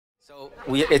So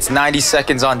it's 90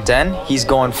 seconds on Den. He's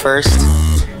going first.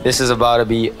 This is about to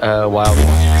be a wild one.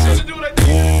 So,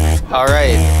 all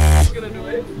right,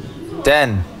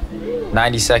 Den,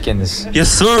 90 seconds. Yes,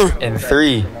 sir. In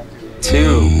 3,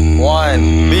 2, 1,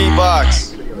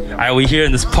 beatbox. All right, we here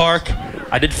in this park.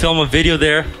 I did film a video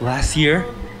there last year.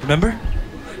 Remember?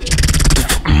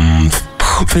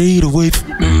 Fade away,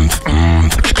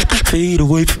 fade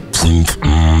away,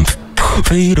 fade away,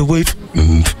 fade away,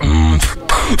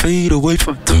 fade away,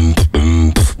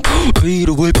 fade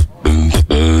away,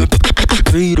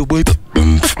 fade away,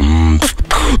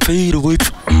 fade away,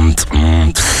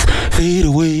 fade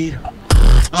away.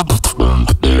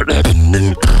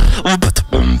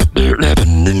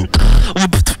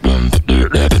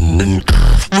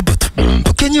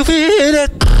 Can you feel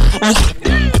it?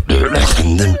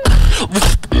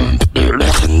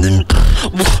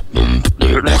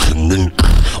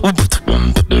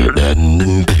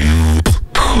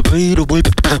 Fade away,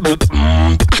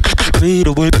 fade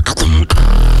away,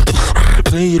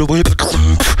 fade away.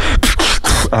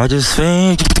 I just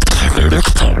think.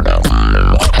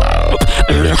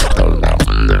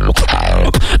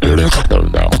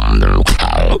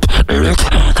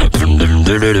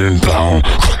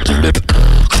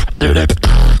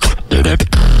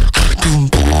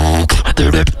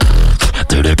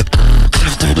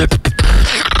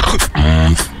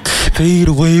 Fade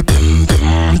away,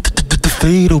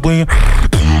 fade away.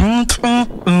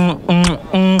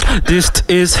 This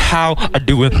is how I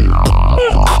do it.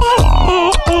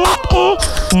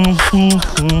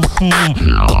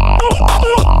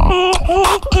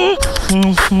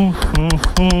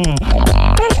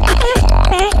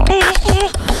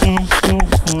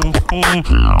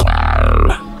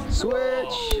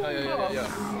 Switch.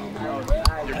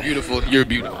 You're beautiful. You're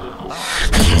beautiful.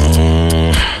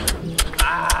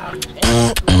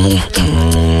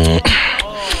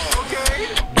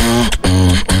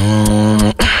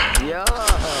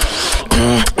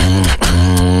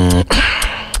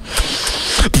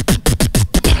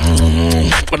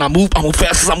 When I move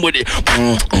fast as I'm with it.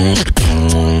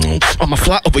 I'ma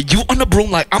fly over you on the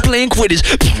broom like I'm playing Quidditch.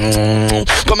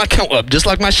 Got my count up just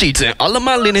like my sheets and all of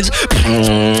my linens.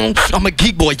 I'm a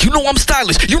geek boy, you know I'm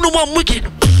stylish, you know I'm wicked.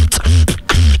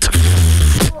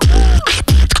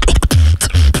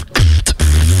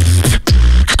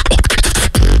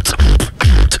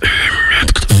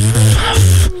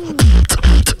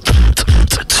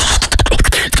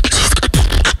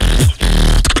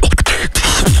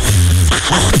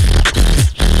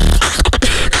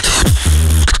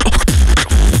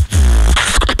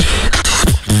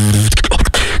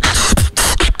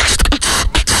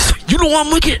 You know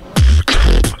I'm wicked.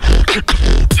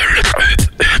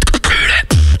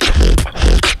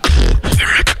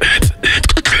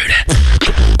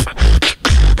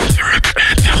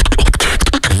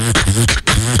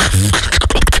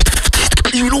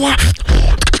 You know what?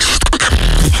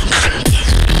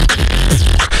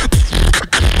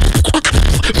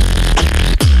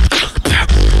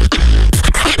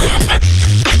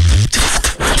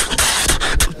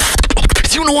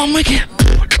 You know I'm wicked.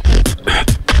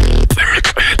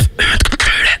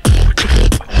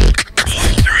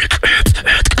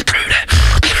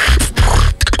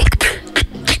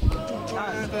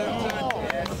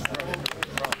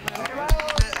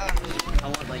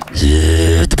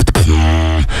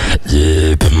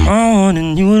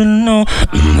 And you to know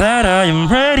that I am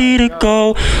ready to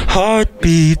go.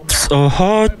 Heartbeats, oh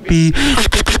heartbeat.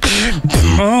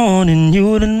 I and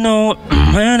you to know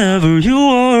whenever you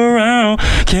are around.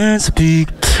 Can't speak,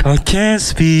 I can't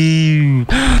speak.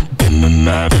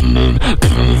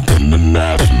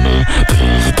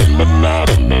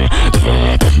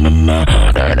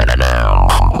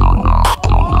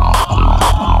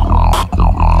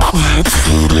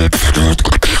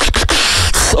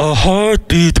 A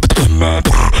heartbeat.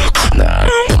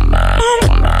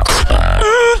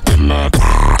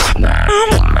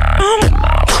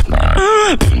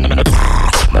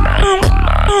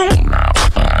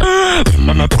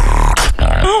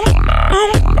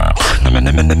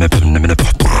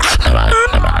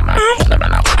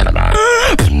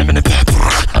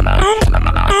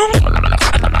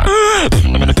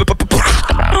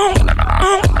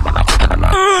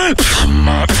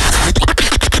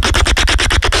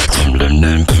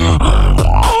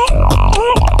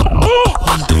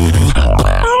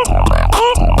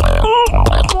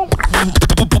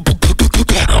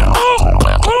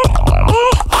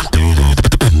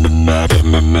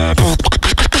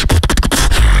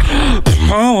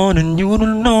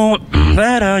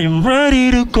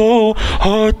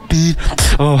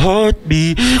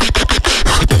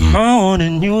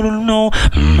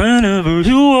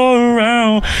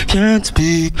 down. Can't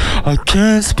speak, I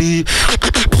can't speak.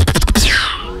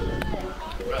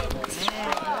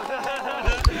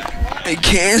 I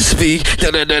can't speak.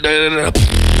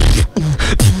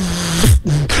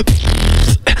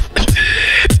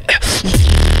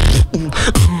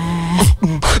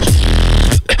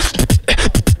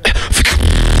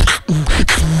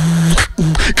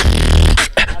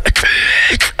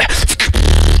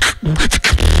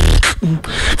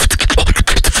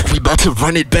 We about to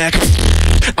run it back.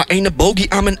 I ain't a bogey,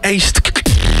 I'm an ace.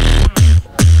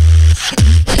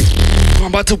 I'm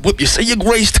about to whip you, say your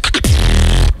grace.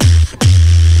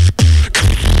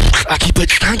 I keep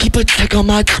a check on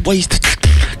my waist.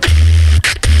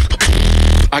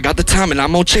 I got the time and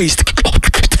I'm on chase.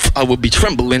 I would be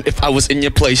trembling if I was in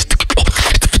your place.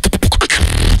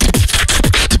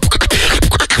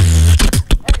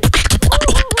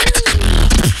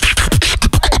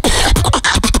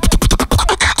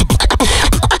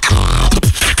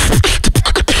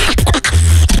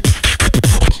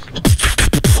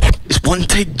 It's one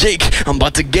take, Jake. I'm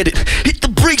about to get it. Hit the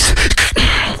brakes.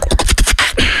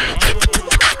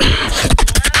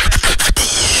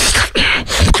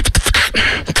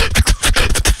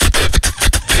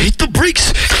 Hit the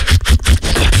brakes.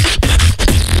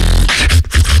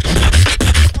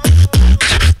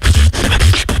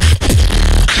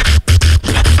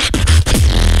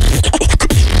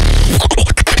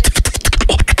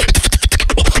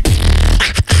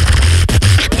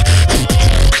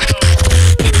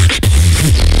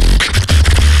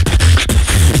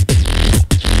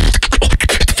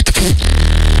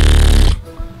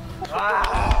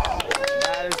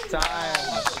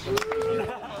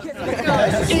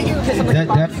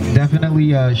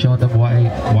 Definitely showing them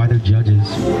why they're judges.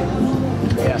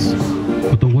 Yes.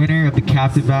 But the winner of the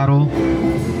captain battle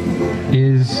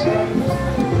is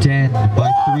Den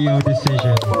by 3-0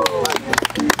 decision.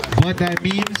 But that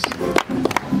means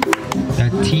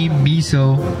that Team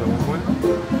Miso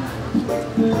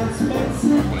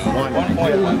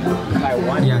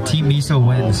Team Miso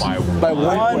wins. By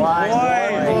 1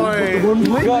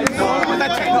 point.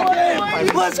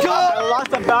 Let's go! I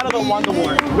lost the battle and won the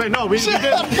war. Wait, no, we did.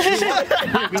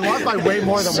 We lost by way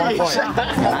more than 1 point.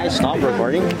 Can I stop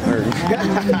recording?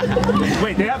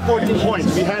 Wait, they have 14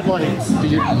 points. We had like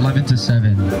 11 to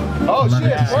 7. Oh 11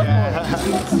 shit! to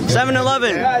 7.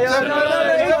 7-11.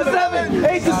 8-7.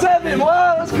 8-7.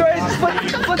 Wow, that's crazy.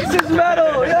 Split this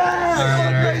medal. Yeah.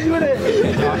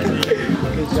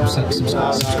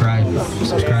 Subscribe,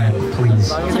 please.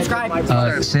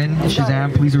 Sin,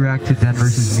 Shazam, please react to Den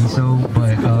versus Miso,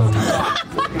 but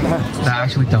I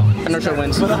actually don't. I'm not sure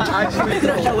wins.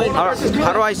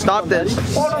 How do I stop this?